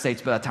United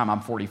States by the time I'm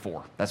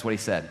 44. That's what he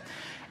said.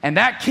 And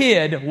that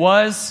kid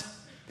was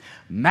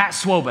Matt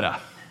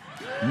Swoboda.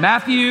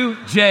 Matthew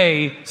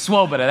J.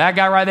 Swoboda, that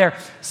guy right there.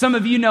 Some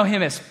of you know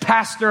him as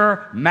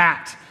Pastor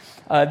Matt.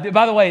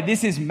 By the way,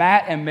 this is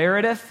Matt and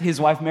Meredith,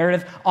 his wife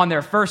Meredith, on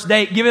their first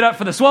date. Give it up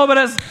for the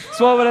Swobodas.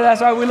 Swoboda,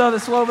 that's right, we love the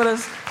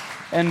Swobodas.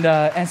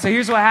 And so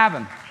here's what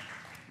happened.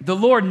 The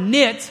Lord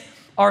knit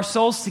our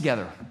souls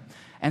together.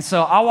 And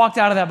so I walked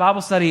out of that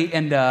Bible study,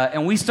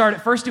 and we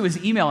started, first it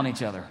was emailing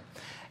each other.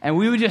 And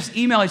we would just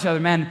email each other,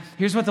 man,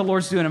 here's what the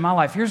Lord's doing in my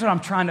life. Here's what I'm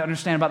trying to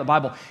understand about the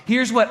Bible.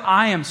 Here's what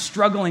I am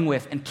struggling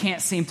with and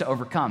can't seem to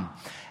overcome.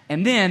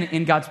 And then,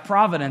 in God's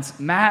providence,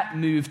 Matt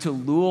moved to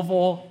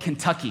Louisville,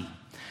 Kentucky,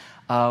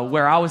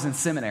 where I was in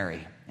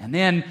seminary. And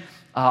then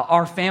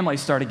our family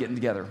started getting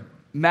together.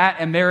 Matt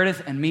and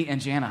Meredith and me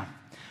and Jana.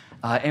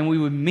 And we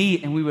would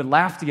meet and we would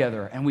laugh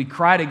together and we'd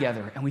cry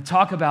together and we'd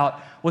talk about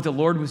what the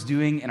Lord was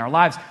doing in our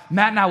lives.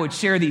 Matt and I would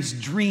share these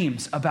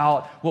dreams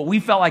about what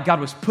we felt like God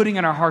was putting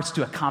in our hearts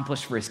to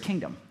accomplish for his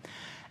kingdom.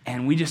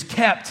 And we just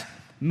kept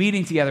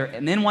meeting together.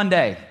 And then one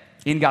day,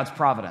 in God's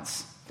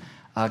providence,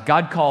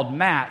 God called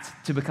Matt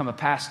to become a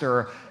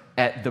pastor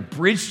at the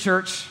Bridge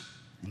Church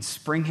in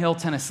Spring Hill,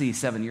 Tennessee,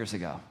 7 years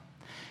ago.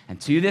 And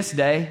to this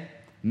day,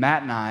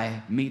 Matt and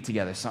I meet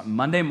together.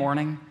 Monday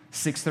morning,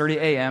 6:30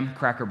 a.m.,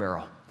 Cracker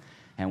Barrel.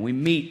 And we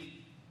meet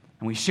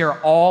and we share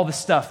all the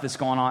stuff that's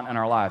going on in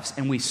our lives.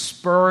 And we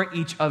spur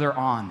each other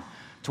on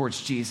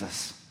towards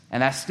Jesus.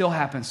 And that still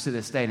happens to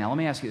this day. Now, let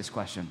me ask you this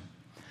question.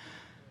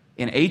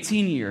 In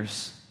 18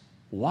 years,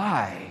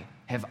 why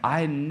have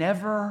I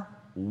never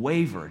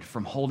wavered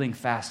from holding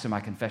fast to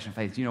my confession of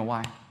faith? Do you know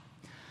why?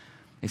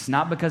 It's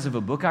not because of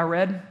a book I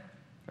read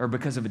or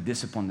because of a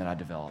discipline that I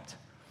developed.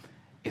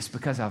 It's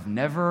because I've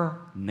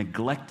never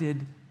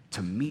neglected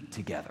to meet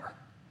together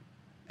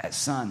as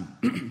some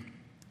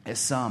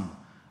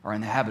are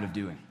in the habit of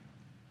doing.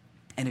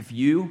 And if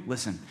you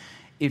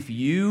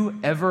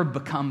ever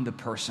become the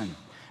person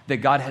that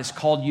God has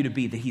called you to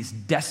be, that he's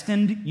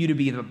destined you to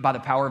be by the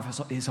power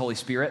of his Holy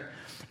Spirit,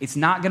 it's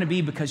not going to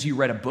be because you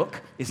read a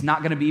book. It's not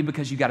going to be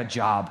because you got a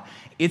job.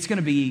 It's going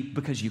to be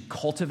because you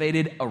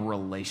cultivated a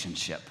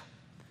relationship.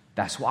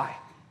 That's why,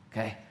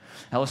 okay?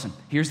 Now listen,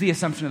 here's the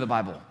assumption of the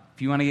Bible.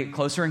 If you want to get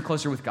closer and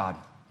closer with God,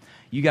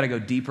 you got to go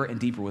deeper and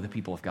deeper with the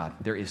people of God.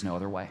 There is no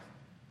other way.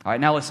 All right,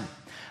 now listen.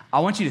 I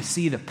want you to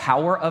see the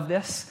power of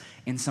this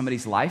in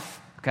somebody's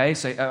life, okay?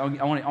 So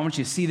I want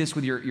you to see this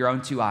with your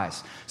own 2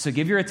 eyes. So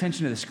give your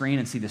attention to the screen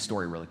and see this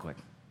story really quick.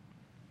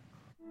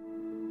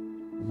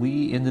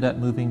 We ended up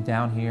moving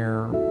down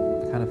here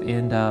kind of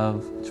end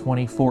of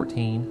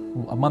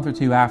 2014, a month or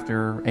two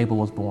after Abel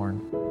was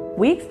born.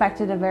 We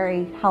expected a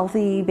very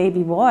healthy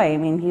baby boy. I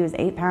mean, he was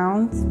 8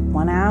 pounds,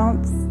 1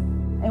 ounce.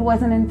 It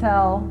wasn't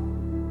until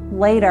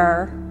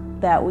later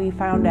that we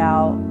found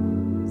out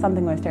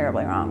something was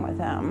terribly wrong with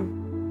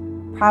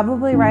him.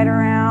 Probably right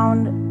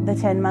around the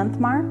 10-month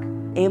mark,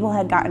 Abel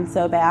had gotten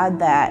so bad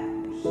that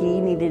he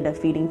needed a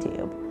feeding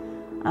tube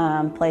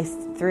placed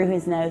through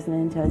his nose and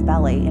into his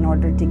belly in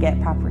order to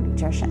get proper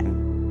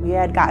nutrition. We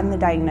had gotten the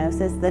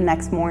diagnosis the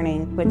next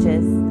morning, which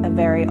is a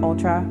very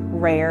ultra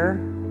rare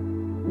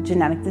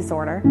genetic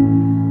disorder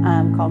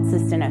called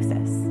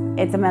cystinosis.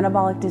 It's a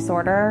metabolic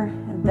disorder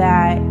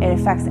that it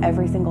affects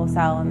every single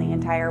cell in the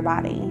entire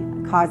body,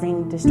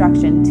 causing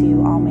destruction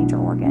to all major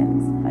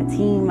organs. A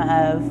team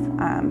of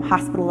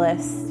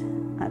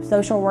hospitalists,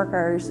 social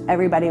workers,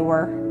 everybody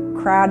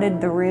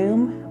crowded the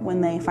room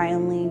when they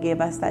finally gave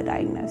us that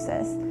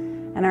diagnosis.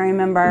 And I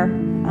remember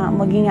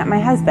looking at my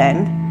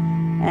husband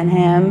and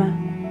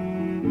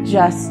him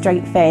just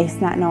straight face,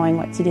 not knowing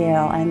what to do.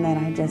 And then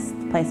I just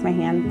placed my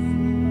hands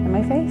in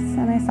my face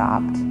and I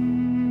sobbed.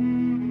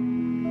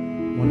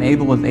 When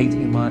Abel was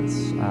 18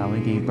 months, we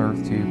gave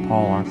birth to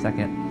Paul, our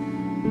second,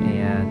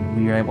 and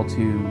we were able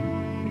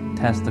to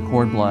test the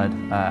cord blood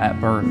at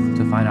birth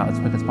to find out as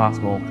quick as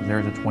possible, because there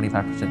was a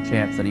 25%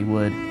 chance that he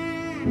would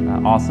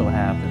also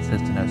have the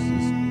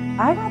cystinosis.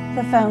 I got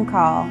the phone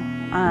call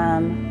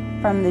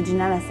from the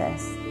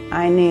geneticist.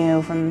 I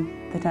knew from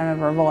the tone of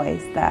her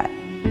voice that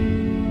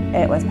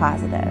it was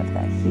positive,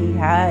 that he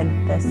had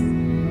this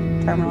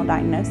terminal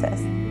diagnosis.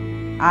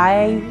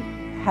 I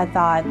had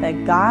thought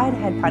that God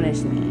had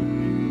punished me.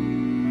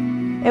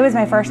 It was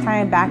my first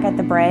time back at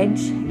the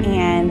bridge,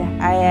 and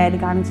I had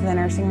gone into the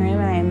nursing room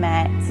and I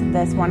met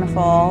this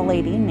wonderful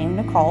lady named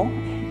Nicole.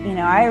 You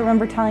know, I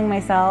remember telling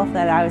myself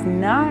that I was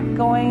not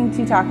going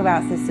to talk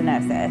about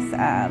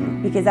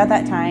cystinosis because at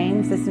that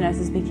time,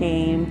 cystinosis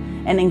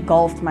became and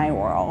engulfed my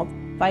world.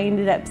 I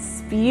ended up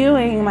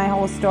spewing my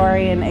whole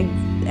story and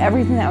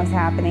everything that was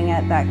happening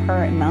at that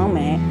current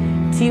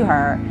moment to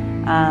her.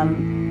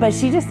 But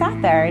she just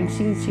sat there and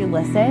she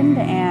listened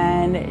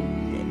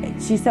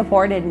and she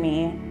supported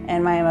me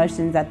and my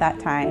emotions at that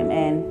time.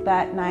 And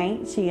that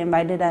night, she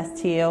invited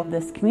us to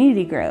this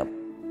community group.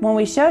 When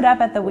we showed up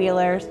at the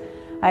Wheelers,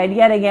 I had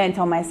yet again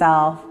told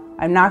myself,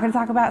 I'm not going to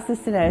talk about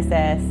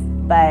cystinosis,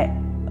 but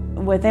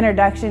with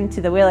introduction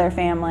to the Wheeler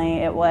family,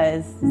 it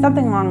was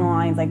something along the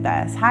lines like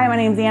this. Hi, my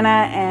name's Anna,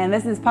 and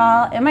this is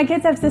Paul, and my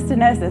kids have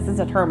cystinosis. It's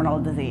a terminal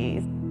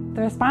disease.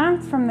 The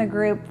response from the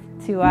group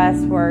to us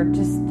were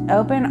just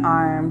open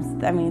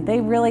arms. I mean,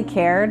 they really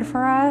cared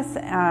for us.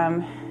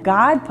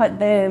 God put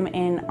them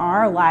in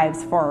our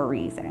lives for a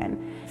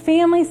reason.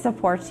 Family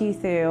supports you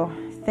through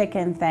thick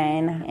and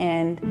thin,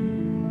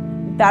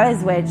 and that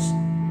is which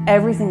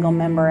every single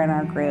member in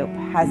our group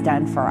has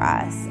done for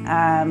us.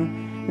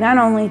 Not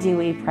only do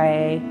we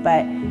pray,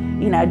 but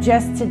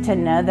just to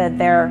know that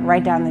they're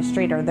right down the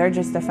street or they're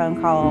just a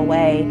phone call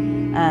away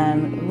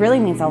really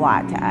means a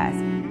lot to us.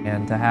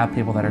 And to have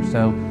people that are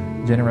so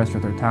generous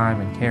with their time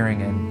and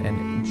caring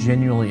and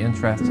genuinely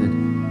interested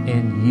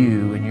in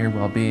you and your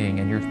well-being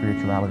and your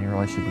spirituality and your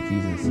relationship with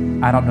Jesus.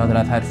 I don't know that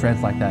I've had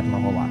friends like that in my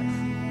whole life.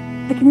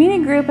 The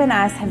community group and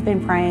us have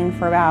been praying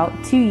for about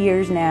 2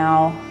 years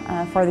now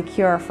for the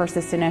cure for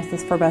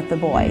cystinosis for both the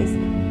boys.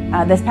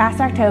 This past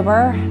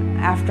October,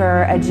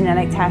 after a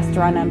genetic test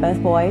run on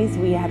both boys,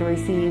 we had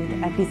received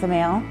a piece of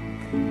mail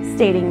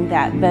stating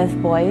that both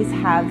boys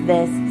have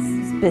this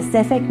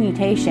specific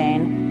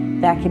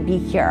mutation that could be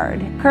cured.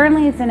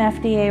 Currently it's in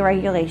FDA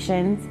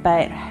regulations,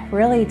 but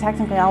really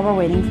technically all we're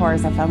waiting for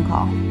is a phone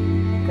call.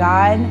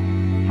 God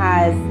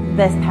has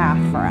this path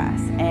for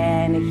us,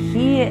 and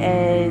He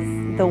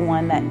is the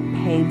one that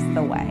paves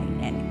the way.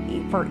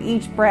 And for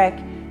each brick,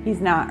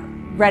 He's not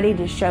ready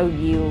to show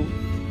you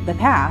the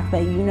path,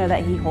 but you know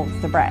that He holds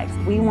the bricks.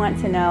 We want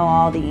to know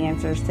all the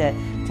answers to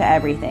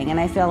everything, and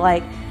I feel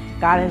like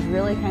God has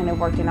really kind of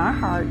worked in our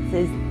hearts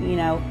is,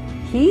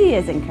 He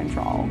is in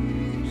control.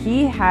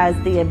 He has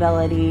the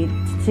ability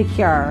to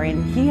cure,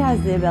 and He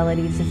has the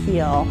ability to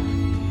heal.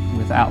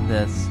 Without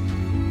this,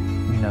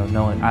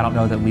 I don't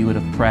know that we would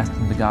have pressed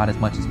into God as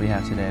much as we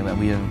have today, that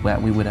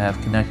we would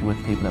have connected with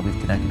people that we've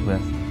connected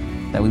with,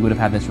 that we would have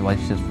had this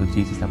relationship with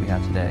Jesus that we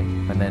have today.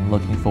 And then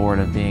looking forward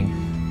of being,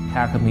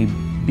 how can we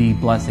be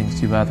blessings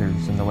to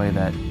others in the way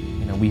that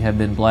we have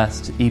been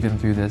blessed even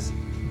through this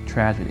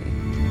tragedy.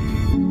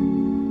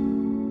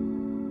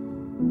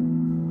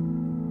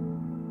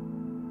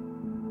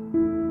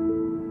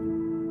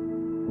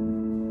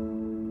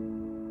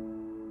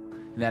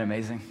 Isn't that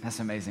amazing? That's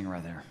amazing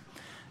right there.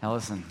 Now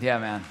listen. Yeah,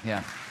 man.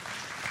 Yeah.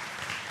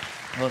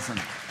 Listen.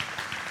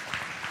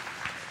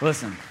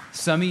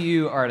 Some of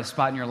you are at a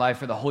spot in your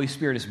life where the Holy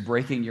Spirit is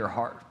breaking your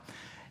heart.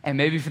 And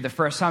maybe for the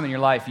first time in your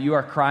life, you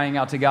are crying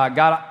out to God,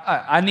 God,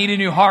 I need a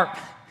new heart,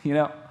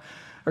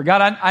 Or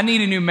God, I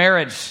need a new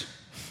marriage.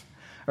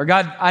 Or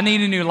God, I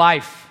need a new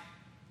life.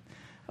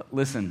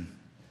 Listen,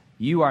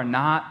 you are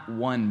not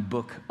one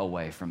book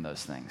away from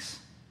those things.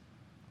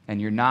 And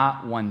you're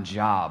not one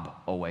job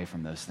away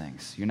from those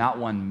things. You're not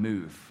one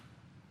move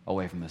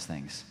away from those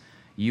things.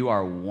 You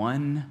are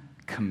one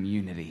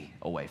community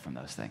away from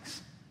those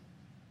things.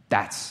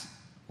 That's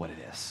what it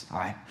is, all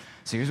right?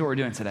 So here's what we're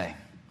doing today.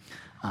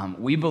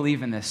 We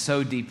believe in this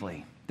so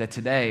deeply that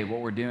today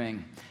what we're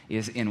doing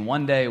is in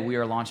one day we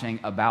are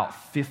launching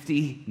about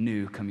 50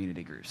 new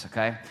community groups,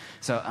 okay?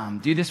 So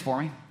do this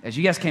for me. As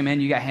you guys came in,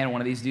 you got handed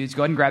one of these dudes.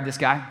 Go ahead and grab this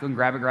guy. Go ahead and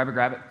grab it.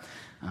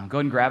 Go ahead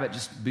and grab it.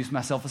 Just boost my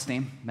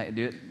self-esteem.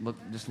 Do it.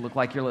 Just look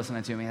like you're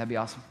listening to me. That'd be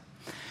awesome.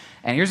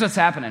 And here's what's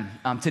happening.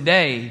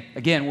 Today,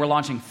 again, we're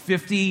launching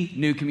 50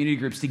 new community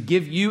groups to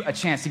give you a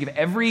chance, to give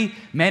every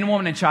man,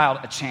 woman, and child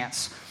a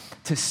chance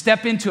to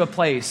step into a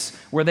place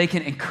where they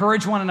can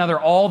encourage one another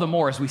all the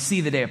more as we see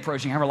the day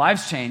approaching, have our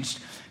lives changed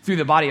through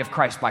the body of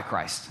Christ by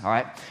Christ, all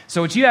right?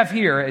 So what you have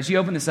here, as you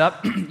open this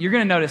up, you're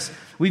going to notice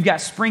we've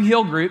got Spring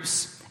Hill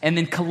groups and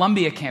then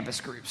Columbia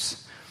campus groups.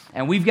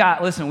 And we've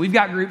got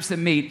groups that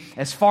meet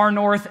as far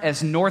north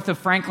of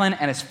Franklin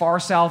and as far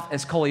south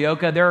as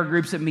Colioca. There are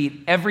groups that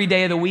meet every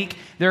day of the week.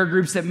 There are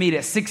groups that meet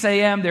at 6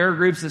 a.m. There are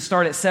groups that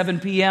start at 7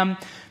 p.m.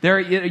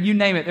 You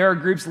name it. There are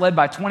groups led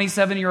by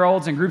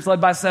 27-year-olds and groups led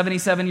by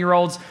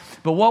 77-year-olds.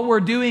 But what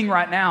we're doing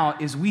right now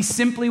is we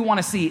simply want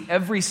to see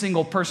every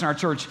single person in our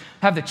church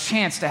have the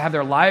chance to have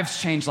their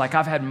lives changed like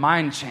I've had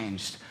mine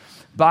changed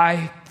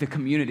by the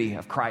community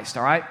of Christ,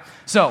 all right?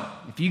 So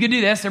if you could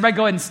do this, everybody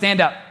go ahead and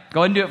stand up.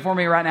 Go ahead and do it for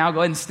me right now. Go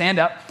ahead and stand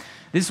up.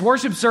 This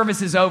worship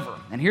service is over.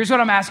 And here's what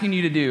I'm asking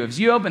you to do. As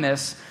you open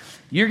this,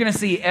 you're going to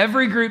see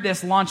every group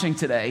that's launching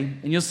today,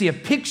 and you'll see a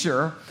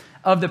picture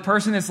of the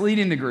person that's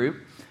leading the group,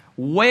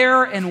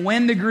 where and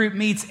when the group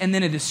meets, and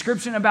then a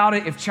description about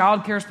it, if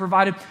childcare is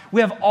provided.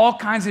 We have all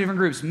kinds of different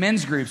groups,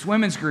 men's groups,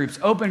 women's groups,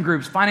 open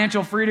groups,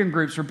 financial freedom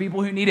groups for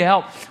people who need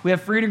help. We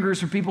have freedom groups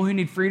for people who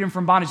need freedom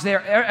from bondage.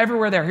 They're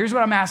everywhere there. Here's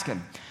what I'm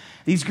asking.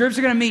 These groups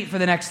are going to meet for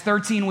the next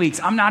 13 weeks.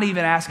 I'm not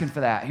even asking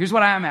for that. Here's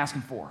what I am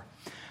asking for.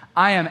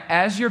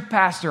 As your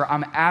pastor,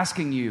 I'm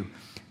asking you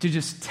to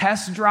just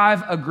test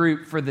drive a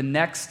group for the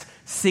next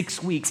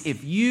 6 weeks.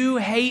 If you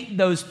hate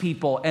those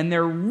people and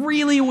they're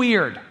really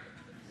weird,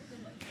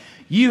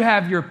 you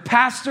have your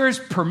pastor's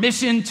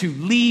permission to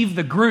leave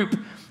the group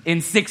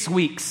in 6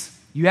 weeks.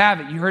 You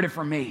have it. You heard it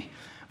from me.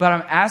 But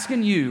I'm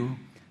asking you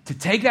to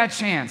take that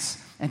chance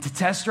and to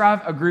test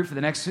drive a group for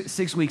the next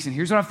 6 weeks. And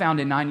here's what I found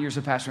in 9 years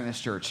of pastoring this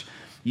church.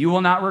 You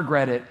will not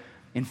regret it.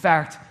 In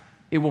fact,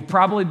 it will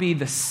probably be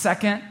the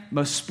second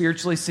most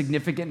spiritually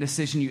significant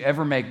decision you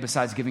ever make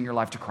besides giving your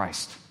life to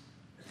Christ.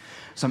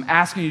 So I'm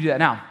asking you to do that.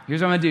 Now,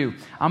 here's what I'm going to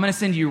do. I'm going to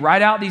send you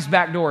right out these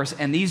back doors,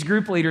 and these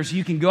group leaders,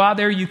 you can go out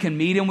there, you can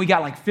meet them. We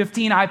got like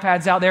 15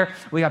 iPads out there.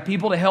 We got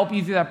people to help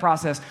you through that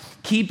process.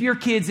 Keep your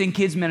kids in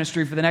kids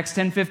ministry for the next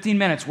 10, 15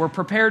 minutes. We're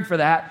prepared for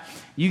that.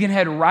 You can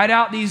head right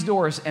out these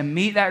doors and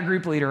meet that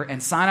group leader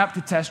and sign up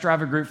to test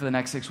drive a group for the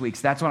next 6 weeks.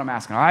 That's what I'm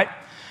asking, all right?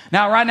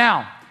 Now, right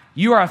now,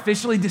 you are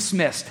officially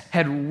dismissed.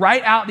 Head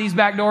right out these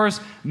back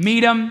doors, meet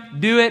them,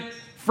 do it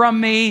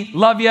from me,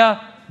 love you,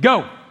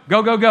 go.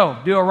 Go, go, go.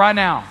 Do it right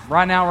now,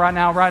 right now, right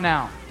now, right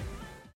now.